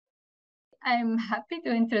I'm happy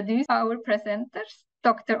to introduce our presenters,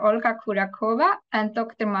 Dr. Olga Churakova and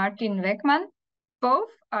Dr. Martin Wegmann. Both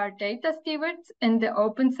are data stewards in the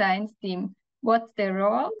open science team. What their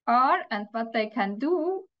roles are and what they can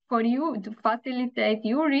do for you to facilitate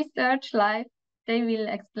your research life, they will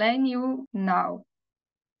explain you now.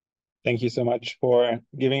 Thank you so much for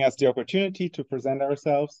giving us the opportunity to present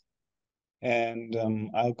ourselves. And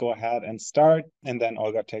I'll go ahead and start, and then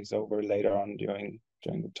Olga takes over later on during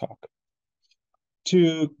the talk.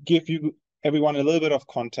 To give everyone a little bit of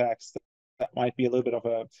context, that might be a little bit of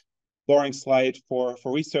a boring slide for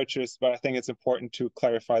researchers, but I think it's important to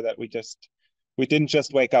clarify that we didn't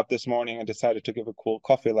just wake up this morning and decided to give a cool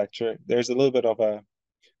coffee lecture. There's a little bit of a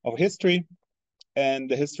history, and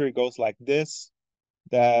the history goes like this.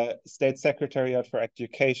 The State Secretariat for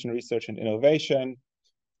Education, Research and Innovation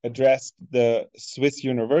addressed the Swiss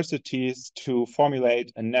universities to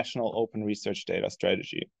formulate a national open research data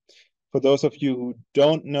strategy. For those of you who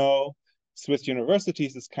don't know, Swiss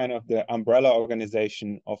universities is kind of the umbrella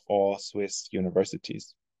organization of all Swiss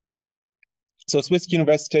universities. So Swiss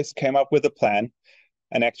universities came up with a plan,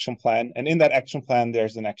 an action plan, and in that action plan,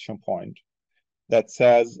 there's an action point that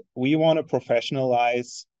says, we want to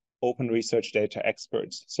professionalize open research data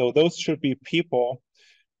experts. So those should be people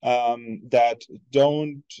that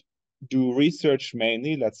don't do research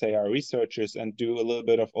mainly, let's say are researchers and do a little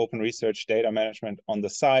bit of open research data management on the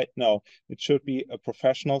side. No, it should be a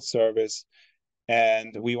professional service,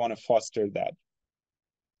 and we want to foster that.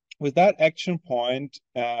 With that action point,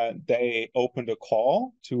 they opened a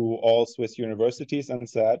call to all Swiss universities and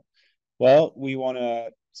said, well, we want to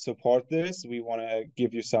support this. We want to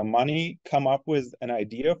give you some money. Come up with an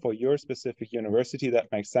idea for your specific university that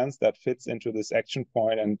makes sense, that fits into this action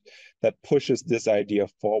point, and that pushes this idea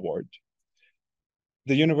forward.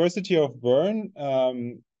 The University of Bern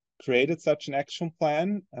created such an action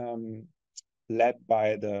plan led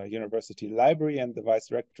by the University Library and the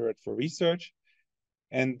Vice Rectorate for Research.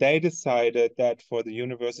 And they decided that for the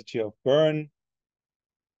University of Bern,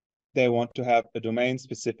 they want to have a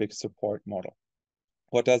domain-specific support model.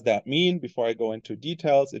 What does that mean? Before I go into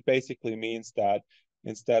details, it basically means that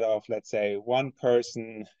instead of, let's say, one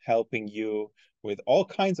person helping you with all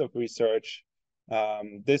kinds of research,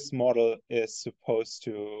 this model is supposed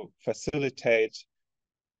to facilitate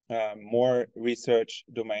more research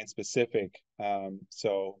domain-specific.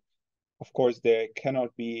 So, of course, there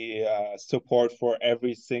cannot be support for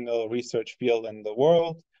every single research field in the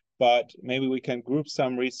world, but maybe we can group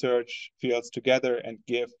some research fields together and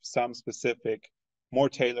give some specific, more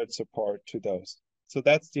tailored support to those. So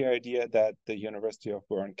that's the idea that the University of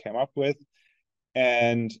Bern came up with.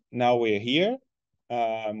 And now we're here.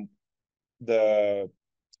 The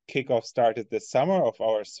kickoff started this summer of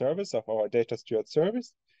our service, of our Data Steward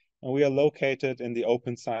service. And we are located in the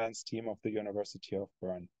open science team of the University of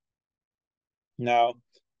Bern. Now,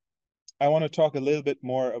 I want to talk a little bit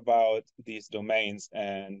more about these domains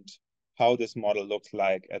and how this model looks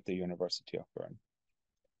like at the University of Bern.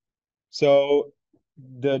 So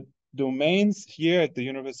the domains here at the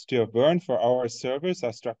University of Bern for our service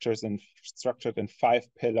are structured in 5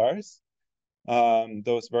 pillars.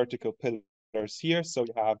 Those vertical pillars here. So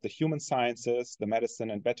you have the human sciences, the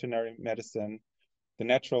medicine and veterinary medicine, the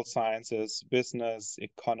natural sciences, business,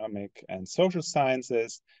 economic, and social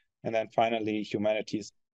sciences, and then finally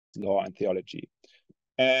humanities, law, and theology.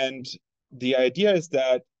 And the idea is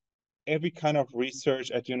that every kind of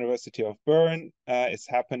research at University of Bern is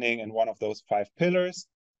happening in one of those 5 pillars.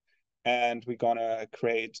 And we're gonna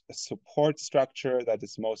create a support structure that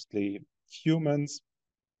is mostly humans.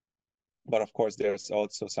 But of course, there's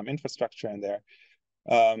also some infrastructure in there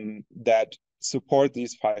that support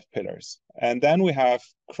these 5 pillars. And then we have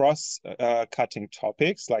cross-cutting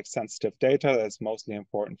topics like sensitive data that's mostly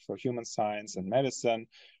important for human science and medicine,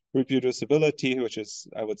 reproducibility, which is,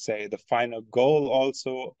 I would say, the final goal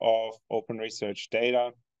also of open research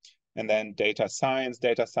data. And then data science.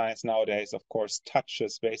 Data science nowadays, of course,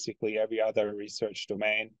 touches basically every other research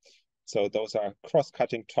domain. So those are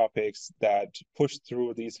cross-cutting topics that push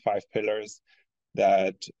through these 5 pillars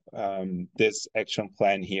that this action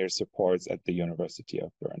plan here supports at the University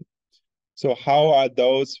of Bern. So how are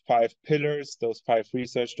those 5 pillars, those 5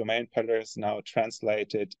 research domain pillars now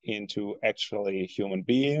translated into actually human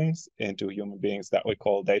beings that we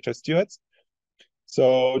call data stewards?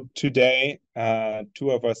 So today,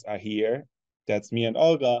 2 of us are here. That's me and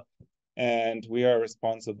Olga. And we are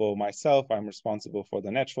responsible, I'm responsible for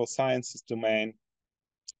the natural sciences domain,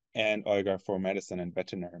 and Olga for medicine and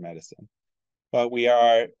veterinary medicine. But we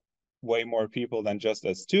are way more people than just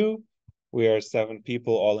us 2. We are 7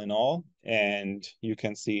 people all in all. And you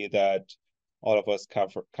can see that All of us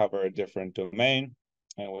cover a different domain.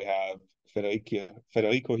 And we have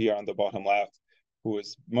Federico here on the bottom left, who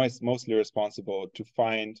is mostly responsible to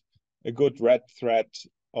find a good red thread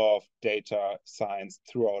of data science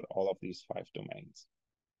throughout all of these 5 domains.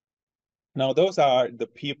 Now, those are the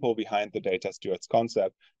people behind the data stewards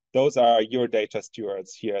concept. Those are your data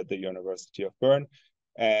stewards here at the University of Bern.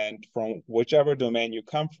 And from whichever domain you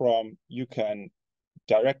come from, you can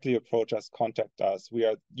directly approach us, contact us. We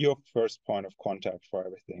are your first point of contact for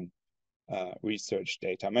everything research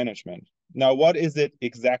data management. Now, what is it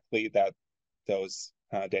exactly that those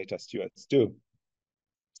data stewards do?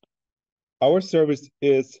 Our service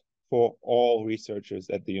is for all researchers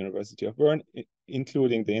at the University of Bern,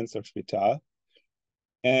 including the Inselspital.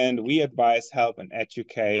 And we advise, help, and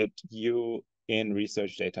educate you in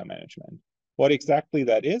research data management. What exactly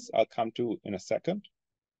that is, I'll come to in a second.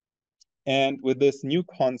 And with this new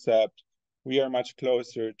concept, we are much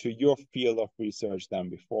closer to your field of research than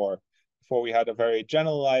before. Before we had a very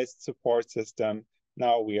generalized support system.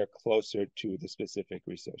 Now we are closer to the specific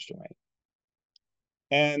research domain.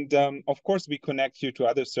 And of course, we connect you to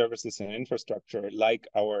other services and infrastructure like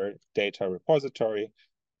our data repository,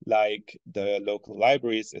 like the local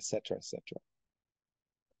libraries, etc., etc.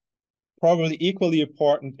 Probably equally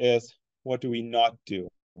important is, what do we not do?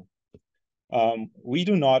 We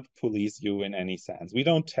do not police you in any sense. We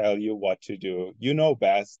don't tell you what to do. You know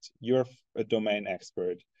best. You're a domain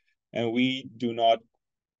expert. And we do not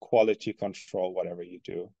quality control whatever you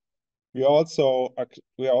do. We are also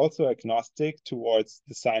agnostic towards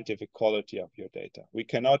the scientific quality of your data. We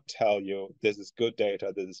cannot tell you this is good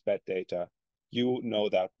data, this is bad data. You know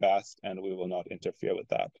that best, and we will not interfere with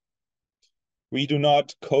that. We do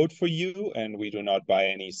not code for you, and we do not buy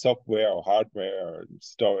any software or hardware or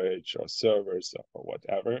storage or servers or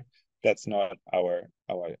whatever. That's not our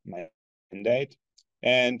mandate.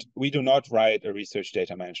 And we do not write a research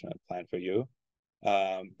data management plan for you,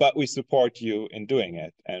 but we support you in doing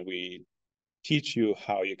it. And we teach you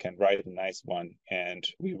how you can write a nice one, and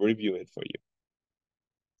we review it for you.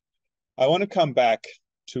 I want to come back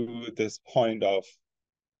to this point of,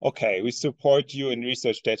 okay, we support you in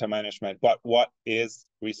research data management, but what is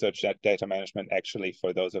research data management actually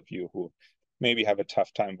for those of you who maybe have a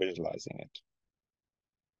tough time visualizing it?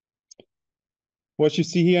 What you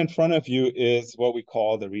see here in front of you is what we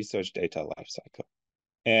call the research data lifecycle.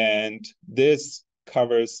 And this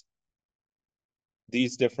covers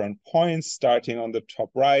these different points, starting on the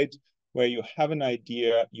top right, where you have an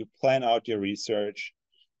idea, you plan out your research.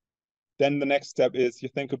 Then the next step is you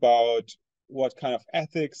think about what kind of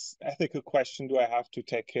ethical question do I have to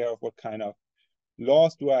take care of? What kind of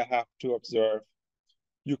laws do I have to observe?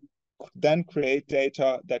 You then create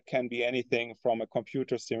data that can be anything from a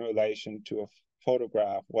computer simulation to a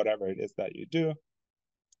photograph, whatever it is that you do.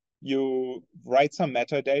 You write some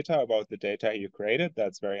metadata about the data you created.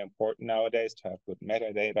 That's very important nowadays to have good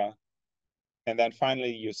metadata. And then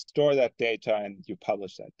finally, you store that data and you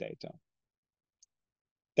publish that data.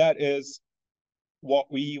 That is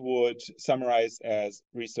what we would summarize as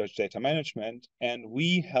research data management. And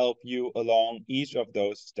we help you along each of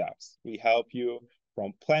those steps. We help you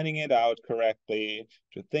from planning it out correctly,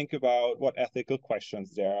 to think about what ethical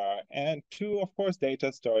questions there are, and to, of course,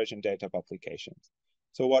 data storage and data publications.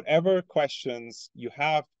 So whatever questions you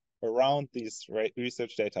have around this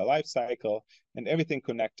research data lifecycle and everything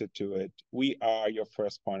connected to it, we are your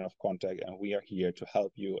first point of contact, and we are here to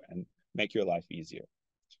help you and make your life easier.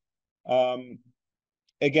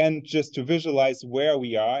 Again, just to visualize where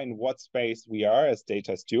we are, in what space we are as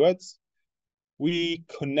data stewards, we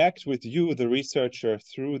connect with you, the researcher,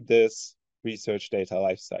 through this research data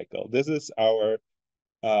lifecycle. This is our,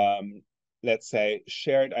 let's say,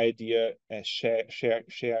 shared idea, a shared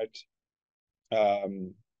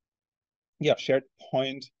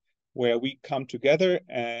point where we come together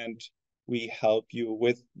and we help you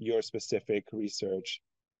with your specific research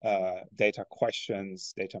data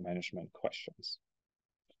questions, data management questions.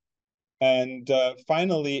 And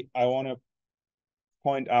finally, I want to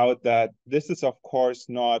point out that this is, of course,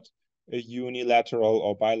 not a unilateral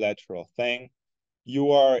or bilateral thing. You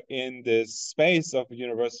are in this space of the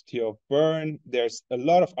University of Bern. There's a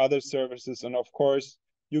lot of other services, and of course,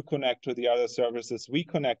 you connect to the other services, we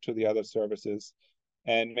connect to the other services,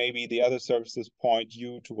 and maybe the other services point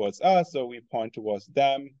you towards us, or we point towards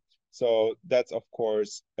them. So that's, of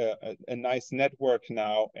course, a nice network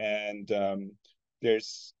now, and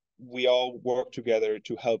we all work together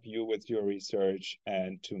to help you with your research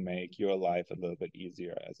and to make your life a little bit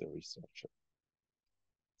easier as a researcher.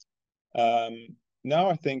 Now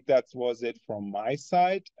I think that was it from my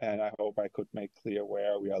side, and I hope I could make clear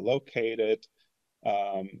where we are located.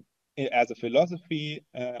 as a philosophy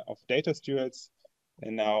of data stewards.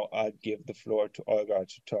 And now I'll give the floor to Olga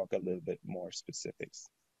to talk a little bit more specifics.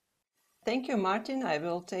 Thank you, Martin. I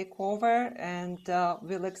will take over and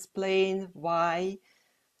will explain why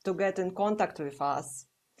to get in contact with us.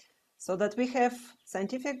 So that we have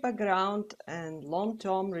scientific background and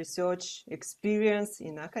long-term research experience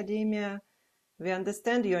in academia. We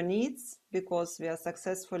understand your needs because we are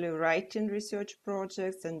successfully writing research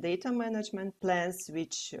projects and data management plans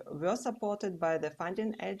which were supported by the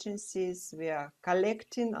funding agencies. We are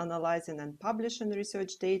collecting, analyzing and publishing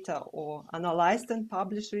research data or analyzed and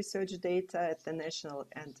published research data at the national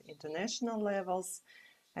and international levels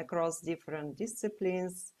across different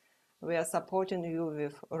disciplines. We are supporting you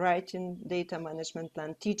with writing data management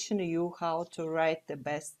plan, teaching you how to write the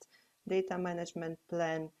best data management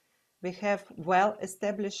plan. We have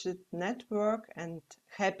well-established network and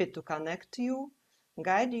happy to connect you,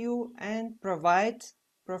 guide you, and provide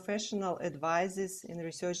professional advices in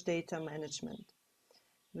research data management.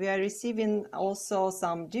 We are receiving also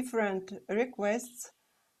some different requests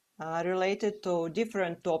related to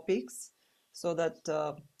different topics, so that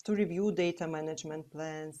to review data management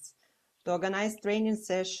plans, to organize training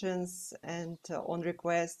sessions and on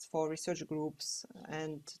request for research groups,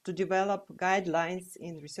 and to develop guidelines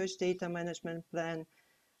in research data management plan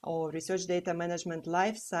or research data management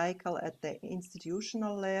life cycle at the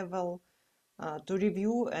institutional level, to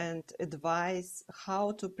review and advise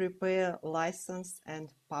how to prepare, license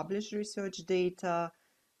and publish research data,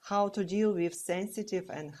 how to deal with sensitive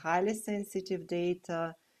and highly sensitive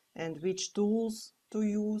data, and which tools to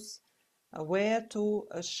use, where to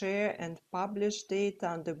share and publish data,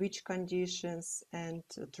 under which conditions, and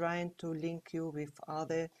trying to link you with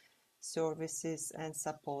other services and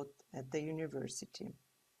support at the university.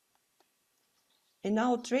 In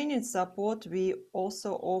our training support, we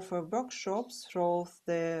also offer workshops through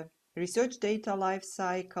the research data life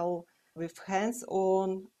cycle with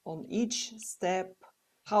hands-on on each step,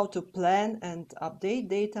 how to plan and update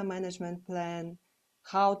data management plan,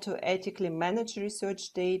 how to ethically manage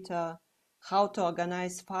research data, how to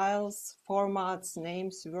organize files, formats,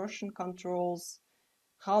 names, version controls,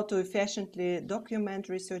 how to efficiently document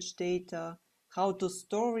research data, how to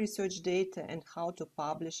store research data, and how to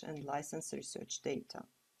publish and license research data.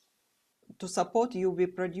 To support you, we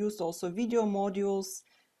produce also video modules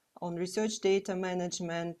on research data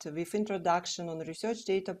management with introduction on research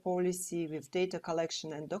data policy, with data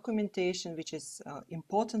collection and documentation, which is an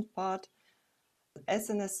important part.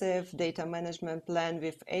 SNSF data management plan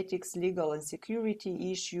with ethics, legal and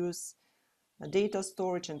security issues, data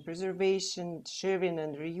storage and preservation, sharing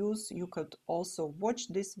and reuse. You could also watch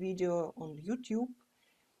this video on YouTube.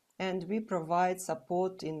 And we provide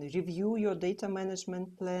support in review your data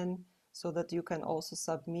management plan so that you can also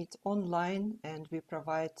submit online, and we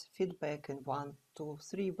provide feedback in 1 to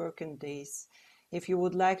 3 working days. If you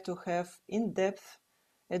would like to have in-depth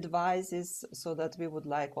advices, so that we would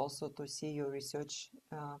like also to see your research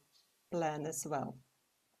plan as well.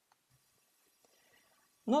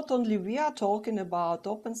 Not only we are talking about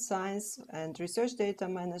open science and research data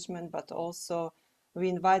management, but also we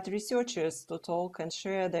invite researchers to talk and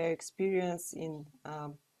share their experience in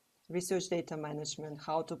research data management,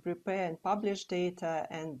 how to prepare and publish data.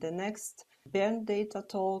 And the next Bern data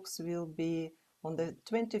talks will be on the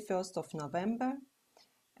 21st of November,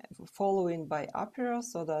 following by Apero,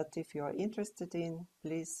 so that if you are interested in,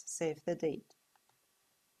 please save the date.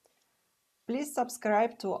 Please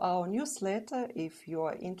subscribe to our newsletter if you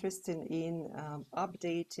are interested in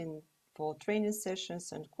updating for training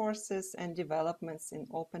sessions and courses and developments in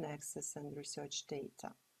open access and research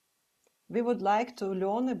data. We would like to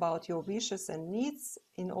learn about your wishes and needs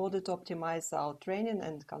in order to optimize our training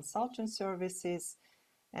and consulting services,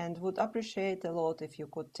 and would appreciate a lot if you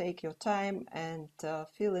could take your time and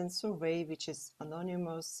fill in survey which is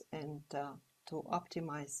anonymous, and to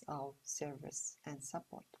optimize our service and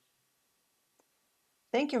support.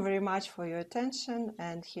 Thank you very much for your attention,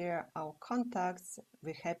 and here are our contacts.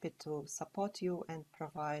 We're happy to support you and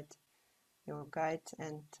provide your guide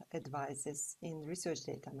and advices in research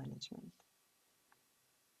data management.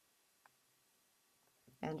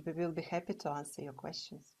 And we will be happy to answer your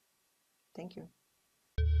questions. Thank you.